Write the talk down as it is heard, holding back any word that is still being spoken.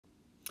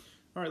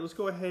All right, let's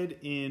go ahead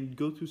and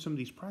go through some of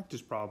these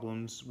practice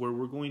problems where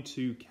we're going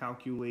to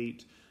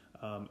calculate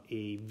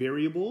a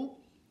variable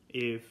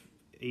if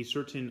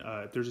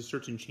there's a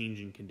certain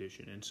change in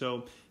condition. And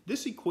so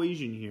this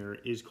equation here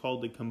is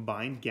called the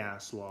combined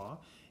gas law.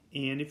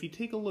 And if you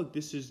take a look,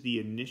 this is the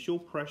initial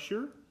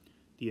pressure,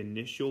 the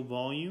initial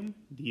volume,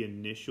 the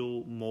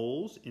initial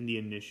moles, and the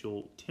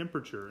initial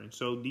temperature. And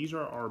so these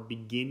are our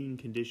beginning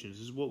conditions.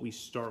 This is what we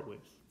start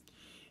with.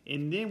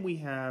 And then we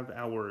have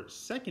our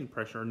second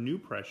pressure,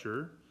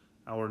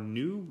 our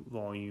new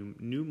volume,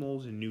 new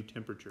moles, and new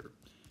temperature.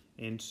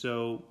 And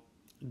so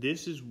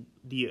this is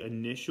the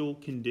initial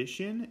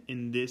condition,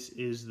 and this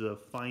is the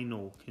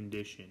final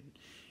condition.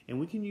 And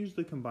we can use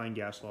the combined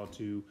gas law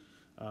to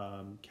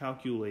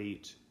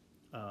calculate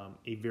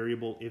a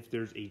variable if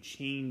there's a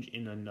change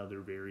in another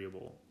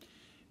variable.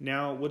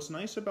 Now, what's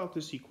nice about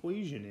this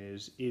equation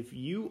is if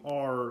you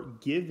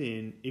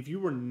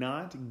were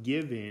not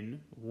given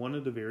one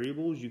of the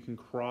variables, you can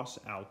cross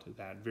out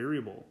that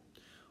variable.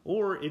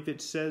 Or if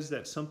it says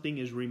that something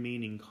is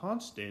remaining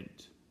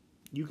constant,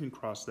 you can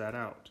cross that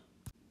out.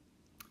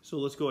 So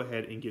let's go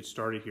ahead and get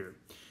started here.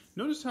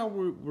 Notice how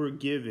we're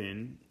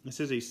given, it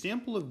says a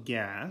sample of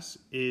gas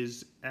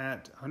is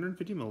at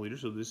 150 milliliters,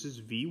 so this is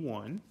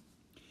V1,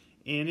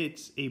 and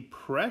it's a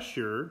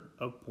pressure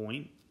of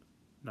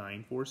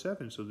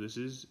 0.947, so this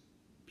is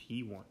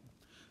P1.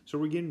 So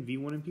we're getting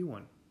V1 and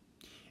P1.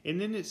 And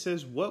then it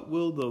says, what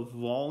will the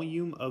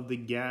volume of the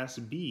gas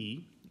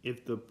be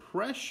if the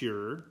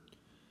pressure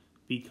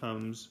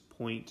becomes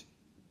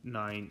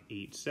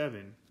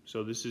 0.987?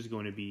 So this is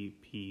going to be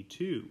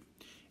P2.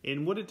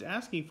 And what it's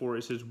asking for,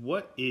 it says,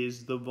 what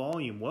is the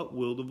volume? What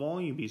will the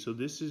volume be? So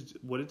this is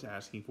what it's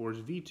asking for is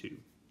V2.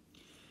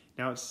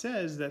 Now it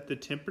says that the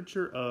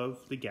temperature of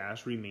the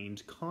gas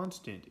remains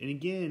constant. And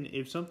again,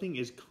 if something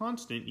is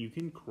constant, you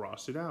can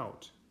cross it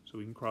out. So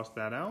we can cross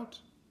that out.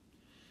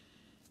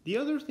 The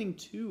other thing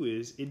too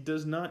is it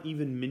does not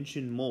even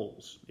mention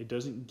moles. It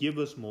doesn't give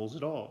us moles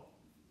at all.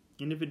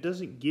 And if it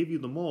doesn't give you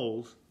the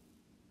moles,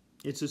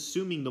 it's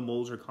assuming the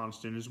moles are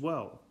constant as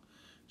well.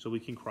 So we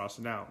can cross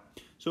it out.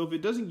 So if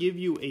it doesn't give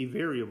you a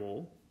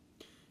variable,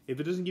 if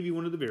it doesn't give you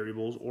one of the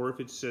variables, or if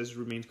it says it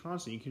remains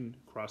constant, you can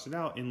cross it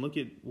out and look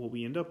at what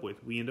we end up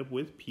with. We end up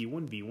with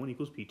P1V1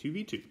 equals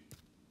P2V2.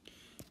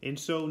 And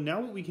so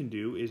now what we can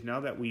do is, now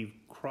that we've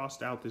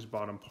crossed out this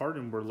bottom part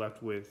and we're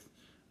left with,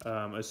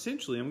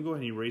 essentially, I'm going to go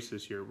ahead and erase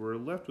this here. We're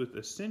left with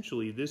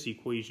essentially this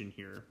equation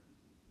here,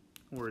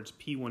 where it's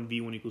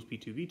P1V1 equals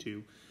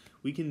P2V2.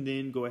 We can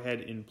then go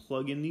ahead and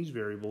plug in these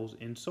variables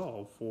and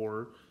solve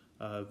for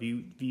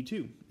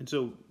V2. And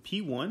so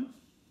P1,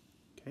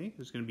 okay,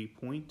 is going to be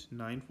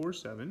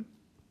 0.947.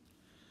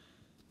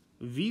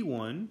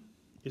 V1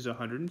 is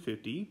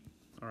 150.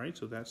 All right,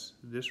 so that's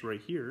this right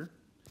here.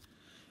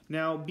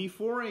 Now,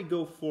 before I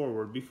go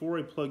forward, before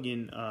I plug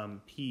in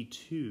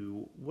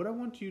P2, what I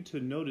want you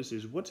to notice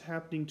is what's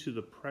happening to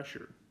the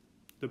pressure.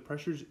 The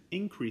pressure's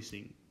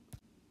increasing.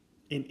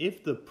 And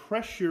if the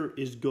pressure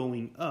is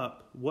going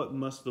up, what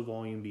must the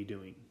volume be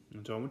doing?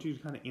 And so I want you to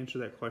kind of answer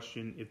that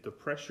question. If the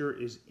pressure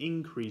is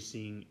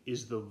increasing,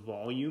 is the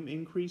volume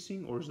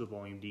increasing or is the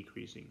volume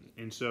decreasing?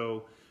 And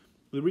so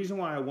the reason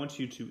why I want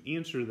you to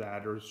answer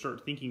that or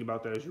start thinking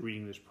about that as you're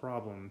reading this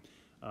problem,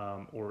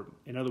 or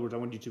in other words, I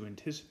want you to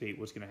anticipate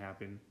what's going to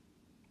happen.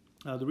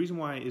 The reason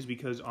why is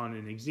because on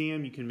an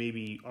exam, you can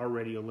maybe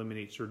already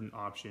eliminate certain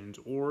options,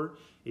 or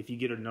if you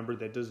get a number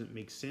that doesn't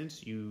make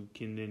sense, you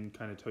can then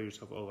kind of tell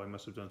yourself, oh, I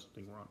must have done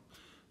something wrong.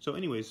 So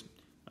anyways,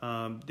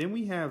 then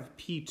we have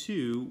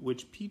P2,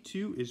 which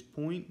P2 is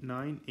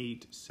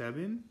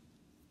 0.987,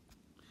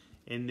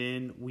 and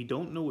then we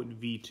don't know what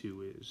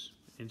V2 is,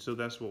 and so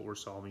that's what we're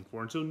solving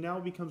for. And so now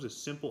it becomes a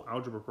simple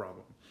algebra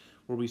problem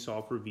where we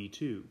solve for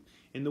V2.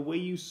 And the way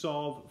you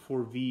solve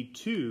for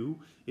V2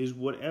 is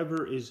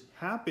whatever is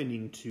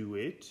happening to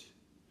it.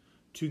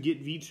 To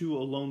get V2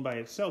 alone by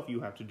itself,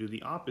 you have to do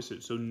the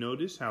opposite. So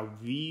notice how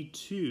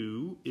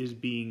V2 is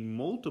being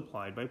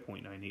multiplied by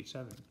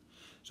 0.987.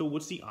 So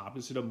what's the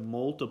opposite of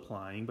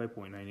multiplying by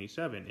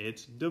 0.987?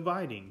 It's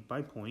dividing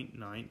by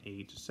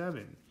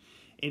 0.987.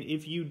 And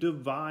if you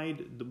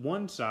divide the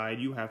one side,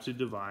 you have to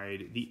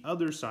divide the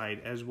other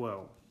side as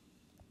well.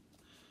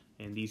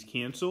 And these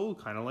cancel,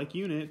 kind of like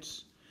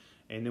units.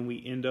 And then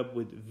we end up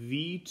with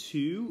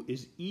V2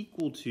 is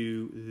equal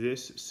to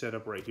this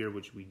setup right here,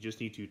 which we just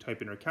need to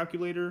type in our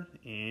calculator,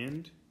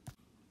 and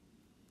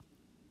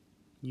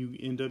you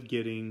end up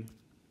getting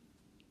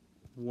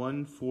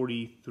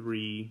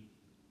 143.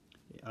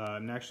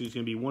 And actually it's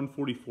going to be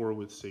 144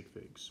 with sig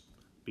figs,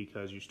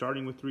 because you're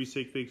starting with 3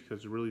 sig figs,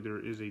 because really there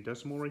is a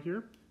decimal right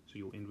here, so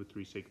you'll end with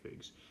 3 sig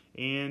figs.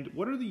 And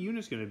what are the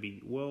units going to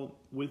be? Well,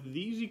 with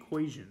these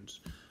equations,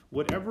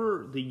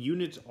 whatever the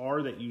units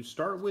are that you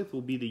start with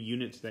will be the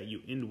units that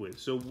you end with.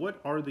 So what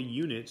are the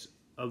units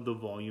of the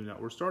volume that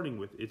we're starting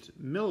with? It's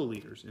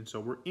milliliters, and so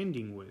we're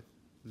ending with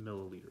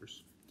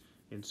milliliters.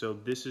 And so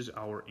this is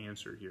our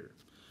answer here.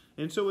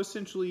 And so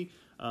essentially,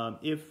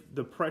 if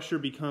the pressure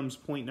becomes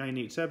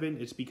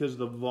 0.987, it's because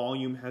the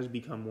volume has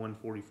become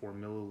 144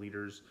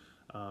 milliliters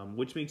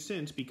which makes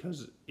sense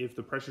because if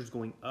the pressure is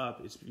going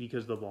up, it's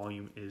because the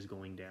volume is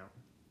going down.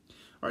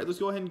 All right, let's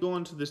go ahead and go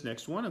on to this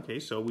next one. Okay,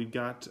 so we've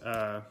got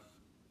a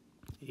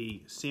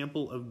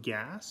sample of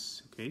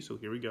gas. Okay, so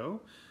here we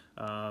go.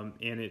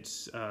 And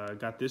it's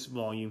got this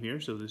volume here,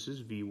 so this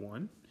is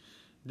V1.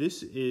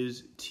 This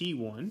is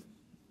T1.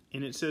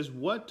 And it says,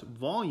 what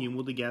volume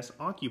will the gas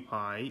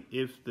occupy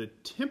if the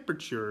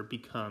temperature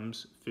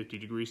becomes 50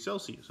 degrees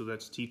Celsius? So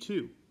that's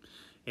T2.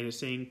 And it's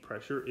saying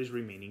pressure is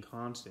remaining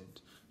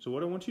constant. So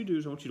what I want you to do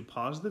is I want you to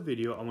pause the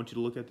video. I want you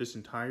to look at this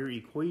entire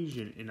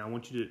equation, and I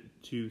want you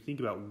to think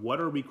about what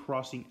are we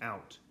crossing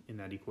out in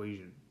that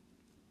equation.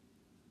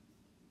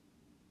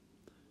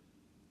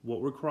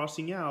 What we're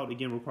crossing out,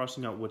 again, we're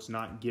crossing out what's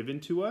not given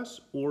to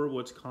us or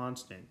what's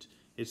constant.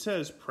 It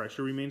says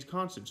pressure remains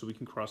constant, so we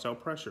can cross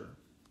out pressure.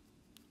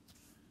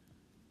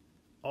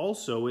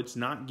 Also, it's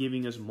not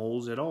giving us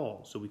moles at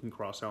all, so we can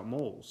cross out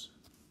moles.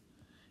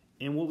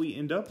 And what we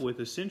end up with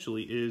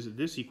essentially is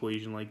this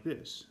equation like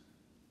this.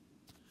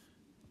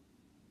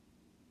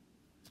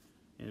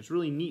 And it's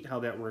really neat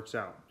how that works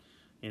out.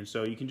 And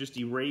so you can just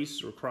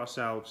erase or cross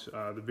out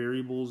the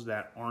variables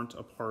that aren't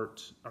a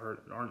part or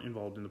aren't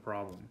involved in the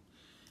problem.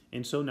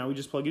 And so now we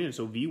just plug it in.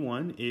 So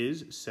V1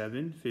 is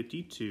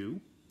 752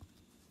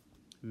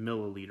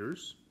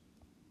 milliliters.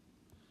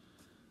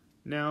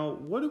 Now,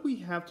 what do we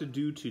have to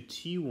do to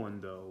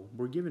T1 though?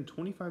 We're given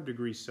 25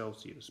 degrees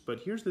Celsius, but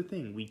here's the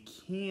thing, we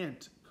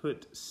can't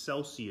put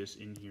Celsius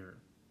in here.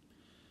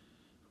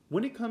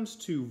 When it comes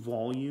to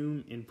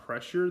volume and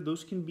pressure,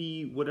 those can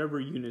be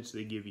whatever units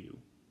they give you.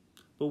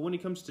 But when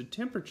it comes to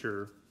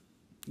temperature,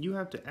 you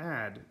have to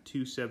add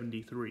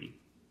 273.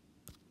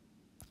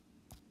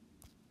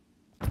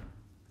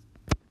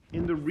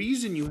 And the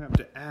reason you have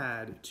to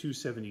add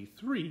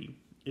 273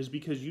 is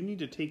because you need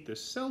to take the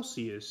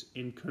Celsius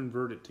and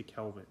convert it to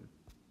Kelvin.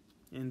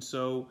 And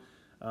so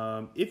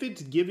if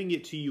it's giving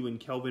it to you in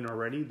Kelvin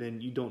already,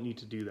 then you don't need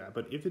to do that.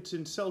 But if it's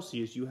in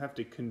Celsius, you have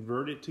to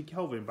convert it to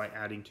Kelvin by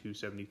adding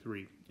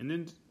 273. And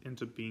then it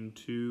ends up being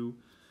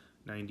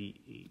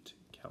 298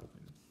 Kelvin.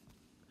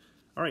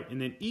 All right,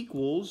 and then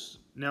equals,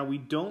 now we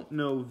don't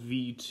know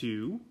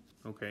V2,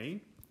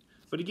 okay?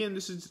 But again,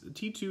 this is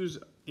T2 is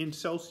in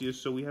Celsius,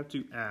 so we have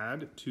to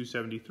add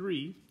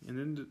 273, and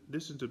then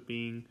this ends up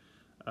being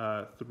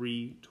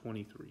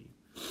 323.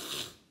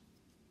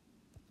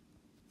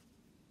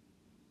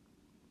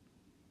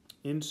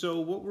 And so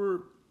what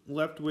we're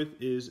left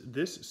with is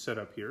this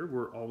setup here,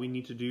 where all we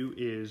need to do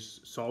is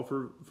solve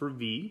for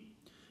V.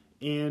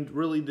 And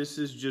really this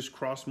is just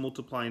cross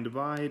multiply and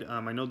divide.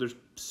 I know there's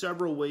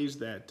several ways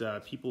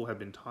that people have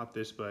been taught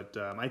this, but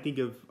I think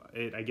of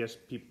it, I guess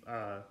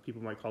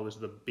people might call this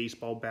the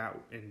baseball bat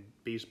and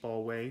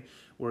baseball way,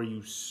 where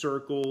you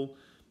circle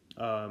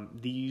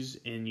these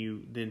and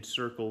you then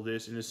circle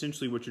this, and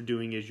essentially what you're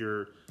doing is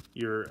you're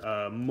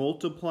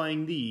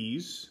multiplying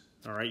these,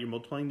 all right, you're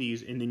multiplying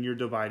these, and then you're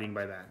dividing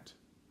by that.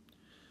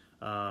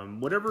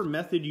 Whatever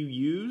method you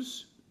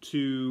use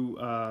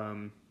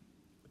to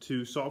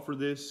solve for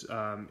this,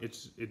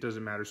 it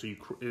doesn't matter. So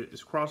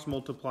it's cross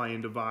multiply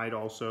and divide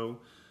also,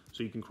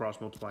 so you can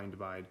cross multiply and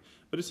divide.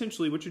 But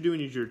essentially what you're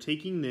doing is you're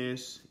taking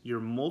this, you're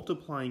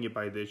multiplying it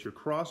by this, you're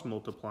cross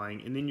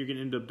multiplying, and then you're going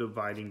to end up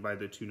dividing by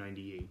the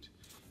 298.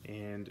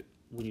 And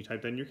when you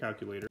type that in your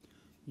calculator,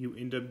 you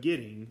end up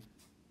getting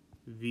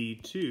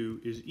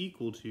V2 is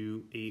equal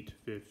to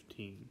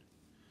 815.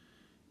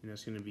 And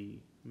that's going to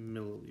be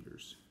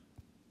milliliters.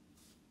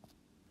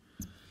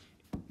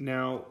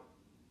 Now,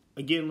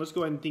 again, let's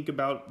go ahead and think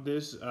about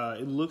this.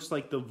 It looks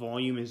like the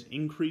volume is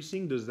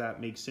increasing. Does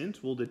that make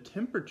sense? Well, the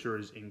temperature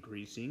is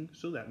increasing,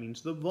 so that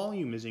means the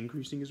volume is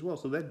increasing as well.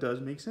 So that does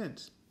make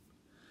sense.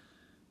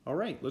 All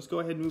right, let's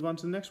go ahead and move on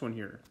to the next one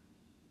here.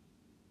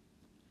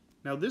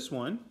 Now this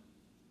one,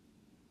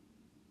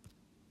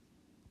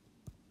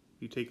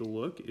 you take a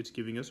look, it's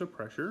giving us a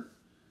pressure,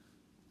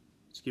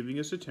 it's giving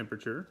us a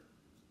temperature,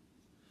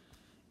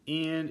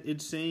 and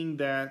it's saying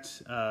that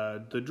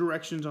the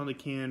directions on the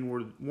can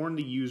warn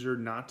the user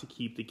not to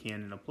keep the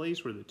can in a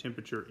place where the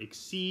temperature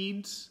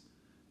exceeds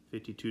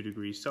 52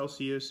 degrees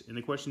Celsius. And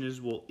the question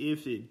is, well,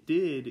 if it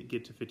did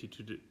get to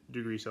 52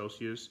 degrees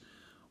Celsius,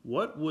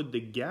 what would the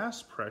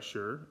gas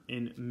pressure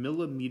in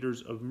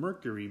millimeters of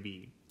mercury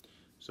be?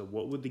 So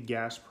what would the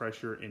gas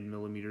pressure in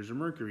millimeters of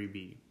mercury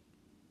be?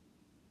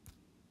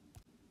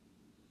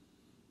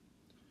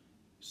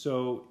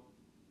 So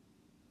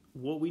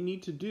what we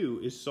need to do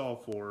is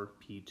solve for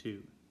P2.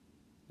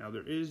 Now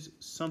there is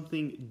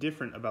something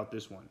different about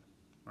this one,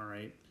 all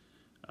right?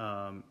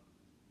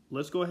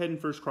 Let's go ahead and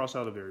first cross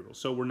out a variable.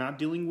 So we're not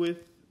dealing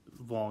with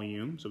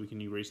volume, so we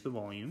can erase the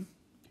volume.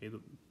 Okay,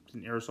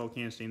 an aerosol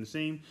can staying the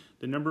same.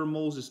 The number of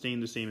moles is staying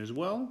the same as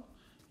well.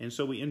 And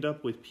so we end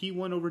up with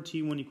P1 over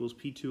T1 equals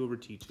P2 over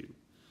T2.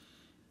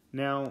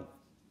 Now,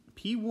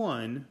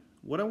 P1,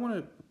 what I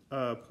want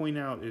to point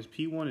out is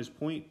P1 is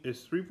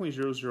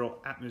 3.00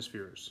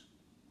 atmospheres.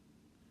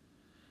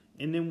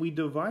 And then we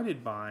divide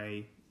it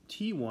by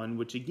T1,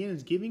 which again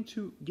is giving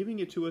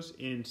it to us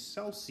in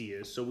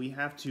Celsius, so we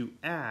have to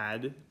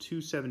add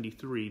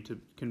 273 to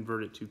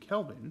convert it to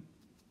Kelvin.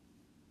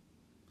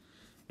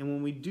 And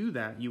when we do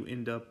that, you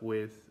end up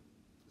with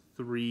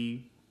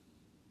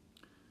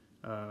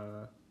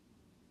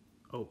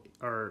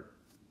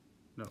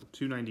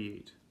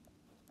 298.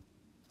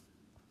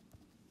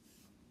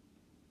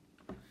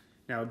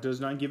 Now, it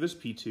does not give us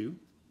P2.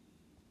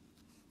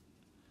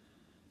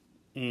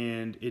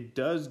 And it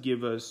does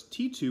give us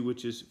T2,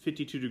 which is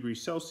 52 degrees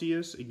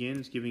Celsius. Again,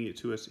 it's giving it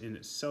to us in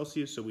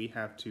Celsius, so we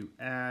have to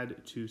add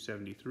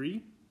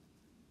 273,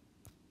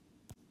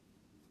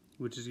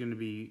 which is going to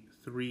be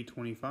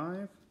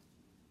 325.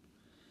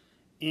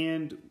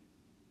 And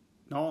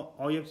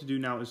all you have to do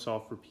now is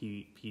solve for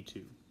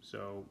P2.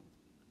 So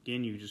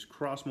again, you just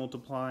cross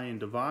multiply and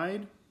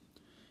divide.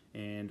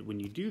 And when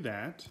you do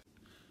that,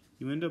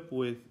 you end up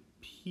with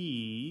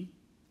P2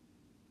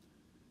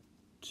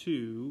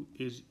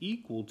 is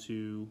equal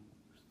to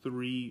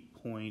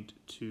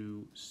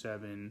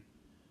 3.27.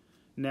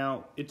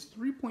 Now, it's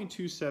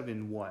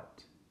 3.27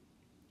 what?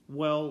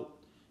 Well,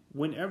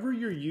 whenever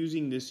you're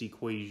using this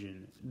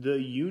equation,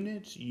 the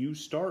units you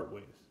start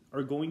with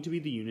are going to be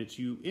the units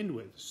you end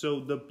with. So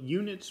the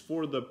units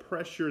for the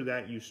pressure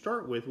that you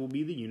start with will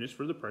be the units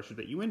for the pressure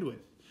that you end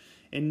with.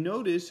 And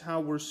notice how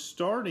we're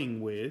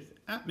starting with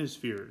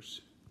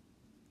atmospheres.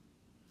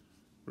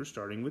 We're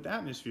starting with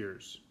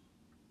atmospheres.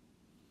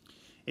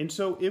 And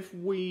so if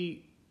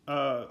we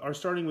are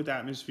starting with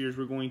atmospheres,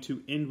 we're going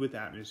to end with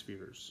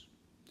atmospheres.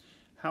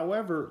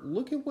 However,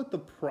 look at what the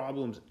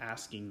problem's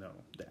asking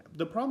though.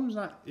 The problem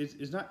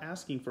is not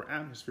asking for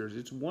atmospheres.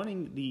 It's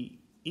wanting the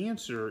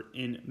answer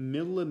in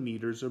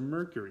millimeters of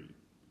mercury.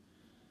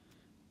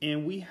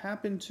 And we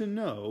happen to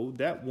know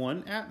that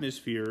 1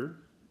 atmosphere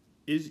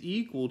is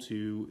equal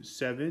to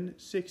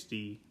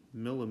 760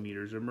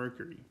 millimeters of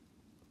mercury.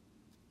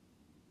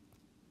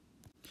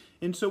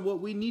 And so what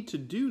we need to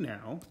do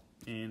now,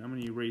 and I'm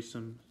going to erase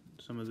some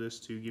of this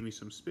to give me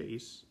some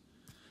space,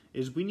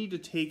 is we need to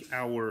take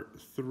our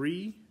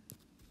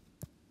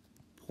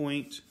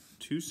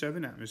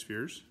 3.27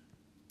 atmospheres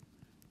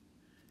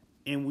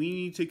and we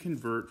need to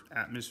convert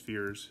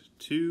atmospheres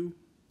to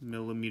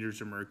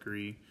millimeters of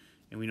mercury.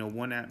 And we know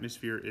 1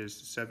 atmosphere is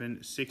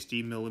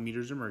 760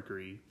 millimeters of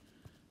mercury.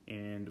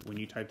 And when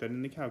you type that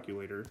in the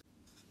calculator,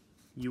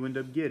 you end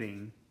up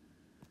getting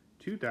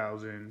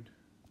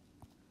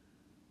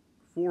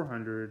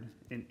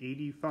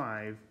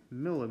 2,485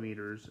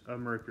 millimeters of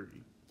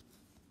mercury.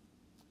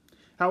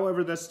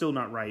 However, that's still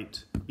not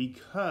right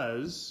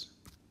because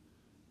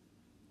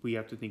we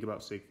have to think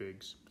about sig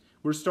figs.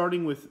 We're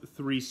starting with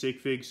 3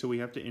 sig figs, so we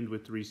have to end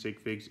with 3 sig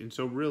figs. And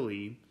so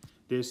really,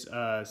 this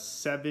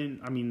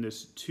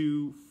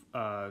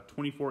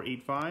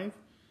 2485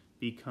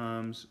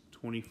 becomes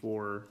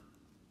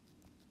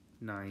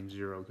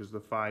 2490 because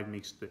the 5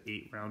 makes the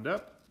 8 round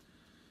up.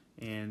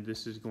 And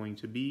this is going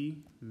to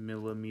be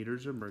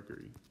millimeters of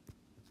mercury.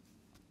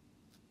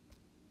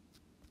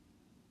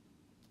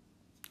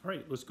 All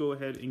right, let's go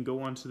ahead and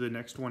go on to the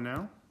next one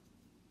now.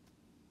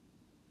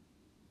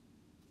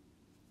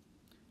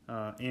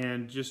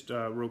 And just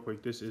real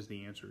quick, this is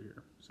the answer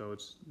here. So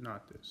it's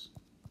not this.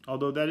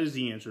 Although that is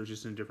the answer, it's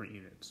just in different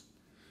units.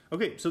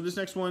 Okay, so this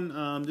next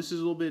one, this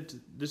is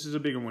a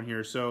bigger one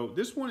here. So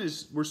this one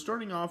is, we're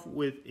starting off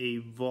with a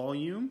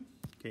volume.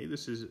 Okay,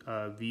 this is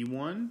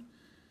V1,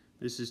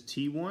 this is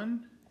T1,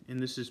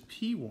 and this is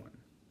P1.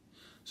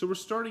 So we're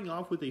starting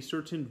off with a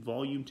certain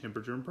volume,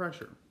 temperature, and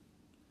pressure.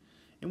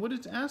 And what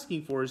it's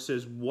asking for, it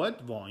says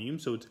what volume,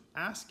 so it's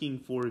asking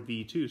for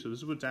V2, so this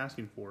is what it's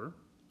asking for.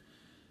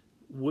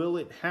 Will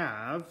it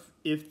have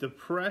if the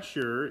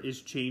pressure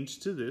is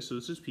changed to this, so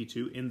this is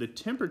P2, and the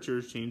temperature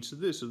is changed to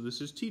this, so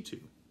this is T2.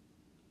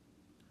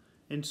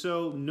 And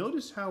so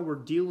notice how we're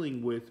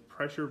dealing with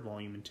pressure,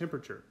 volume, and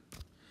temperature.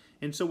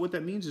 And so what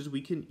that means is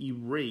we can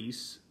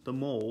erase the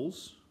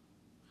moles,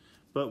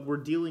 but we're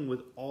dealing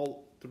with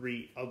all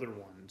 3 other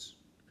ones.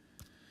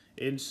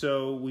 And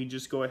so we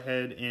just go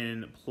ahead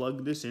and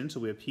plug this in.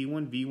 So we have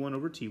P1, V1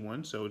 over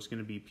T1. So it's going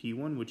to be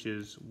P1, which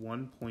is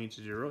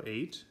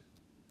 1.08.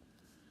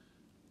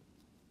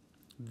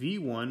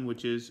 V1,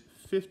 which is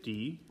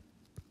 50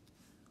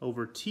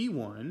 over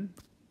T1,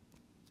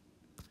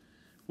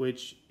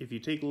 which if you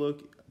take a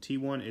look,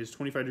 T1 is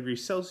 25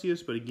 degrees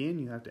Celsius, but again,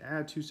 you have to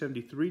add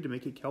 273 to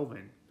make it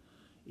Kelvin.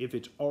 If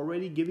it's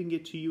already giving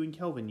it to you in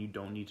Kelvin, you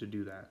don't need to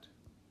do that.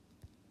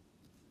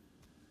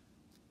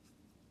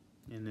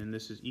 And then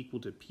this is equal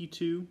to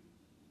P2,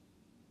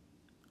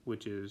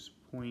 which is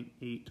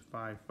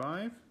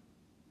 0.855.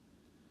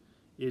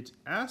 It's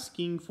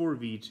asking for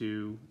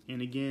V2,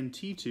 and again,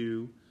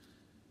 T2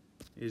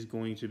 is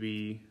going to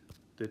be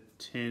the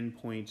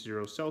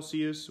 10.0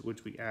 Celsius,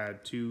 which we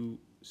add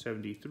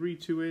 273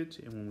 to it,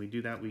 and when we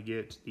do that, we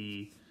get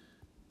the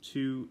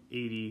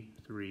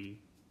 283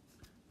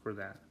 for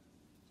that.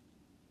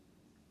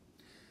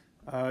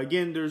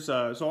 Again, there's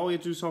so all we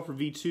have to do is solve for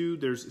V2.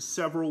 There's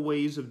several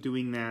ways of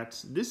doing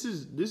that. This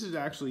is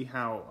actually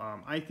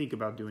how I think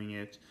about doing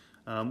it.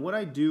 What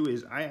I do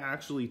is I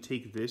actually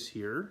take this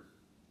here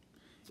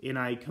and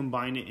I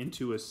combine it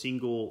into a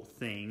single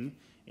thing,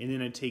 and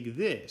then I take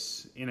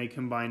this and I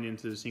combine it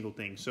into the single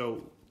thing.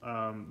 So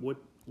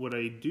what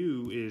I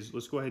do is,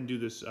 let's go ahead and do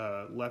this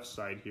left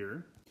side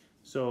here.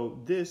 So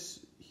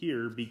this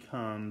here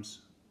becomes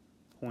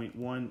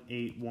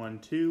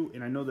 0.1812,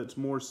 and I know that's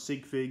more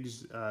sig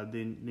figs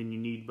than you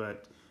need,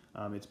 but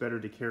it's better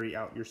to carry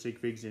out your sig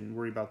figs and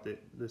worry about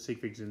the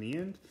sig figs in the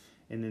end.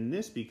 And then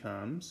this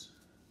becomes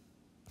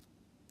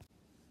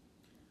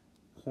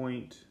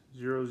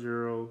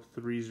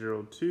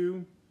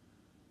 0.00302,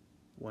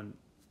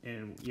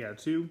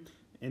 2,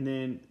 and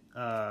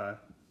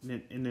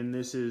then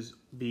this is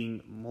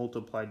being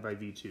multiplied by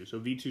V2. So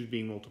V2 is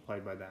being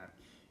multiplied by that.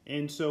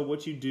 And so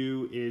what you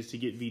do is, to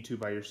get V2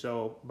 by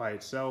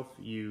itself,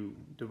 you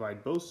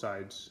divide both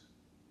sides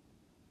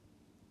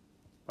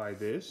by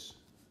this.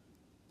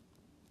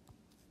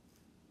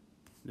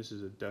 This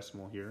is a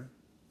decimal here.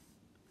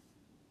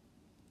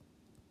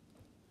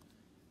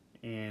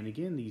 And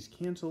again, these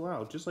cancel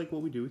out just like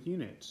what we do with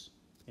units.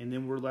 And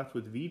then we're left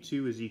with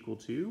V2 is equal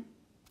to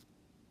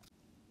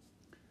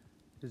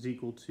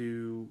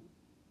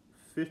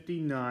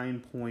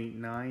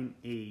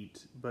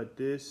 59.98, but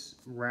this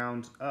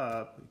rounds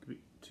up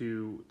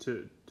to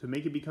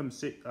make it become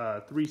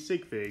 3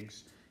 sig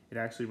figs, it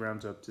actually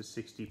rounds up to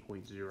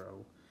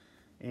 60.0.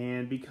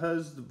 And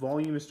because the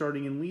volume is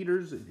starting in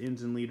liters, it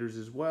ends in liters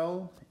as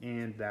well,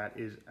 and that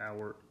is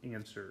our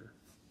answer.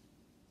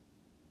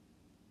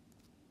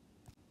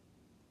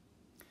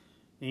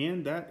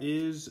 And that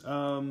is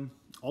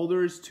all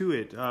there is to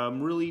it.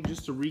 Really,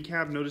 just to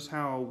recap, notice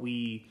how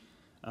we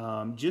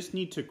just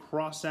need to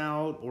cross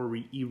out or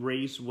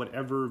erase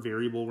whatever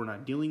variable we're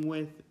not dealing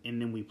with, and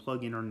then we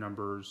plug in our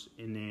numbers,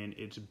 and then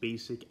it's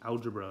basic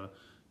algebra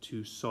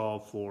to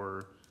solve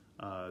for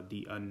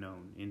the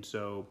unknown. And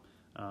so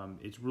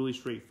it's really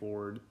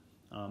straightforward.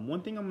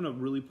 One thing I'm going to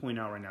really point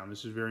out right now, and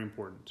this is very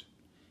important,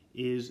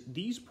 is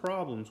these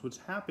problems, what's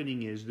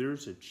happening is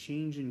there's a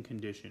change in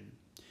condition.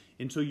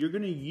 And so you're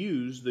going to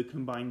use the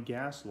combined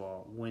gas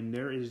law when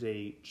there is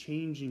a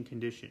change in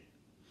condition.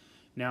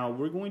 Now,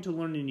 we're going to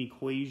learn an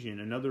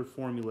equation, another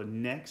formula,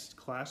 next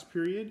class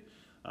period,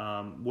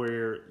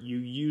 where you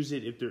use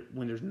it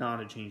when there's not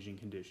a change in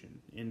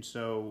condition. And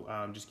so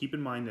just keep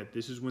in mind that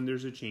this is when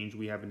there's a change.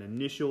 We have an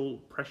initial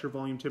pressure,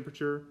 volume,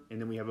 temperature,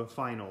 and then we have a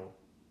final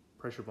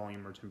pressure,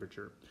 volume, or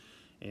temperature.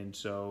 And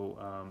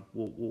so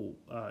we'll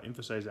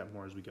emphasize that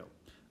more as we go.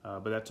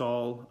 But that's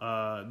all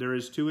there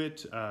is to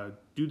it.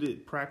 Do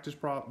the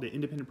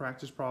independent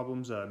practice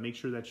problems. Make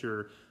sure that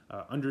you're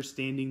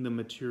understanding the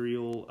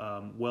material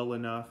well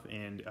enough,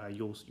 and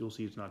you'll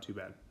see it's not too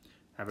bad.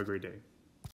 Have a great day.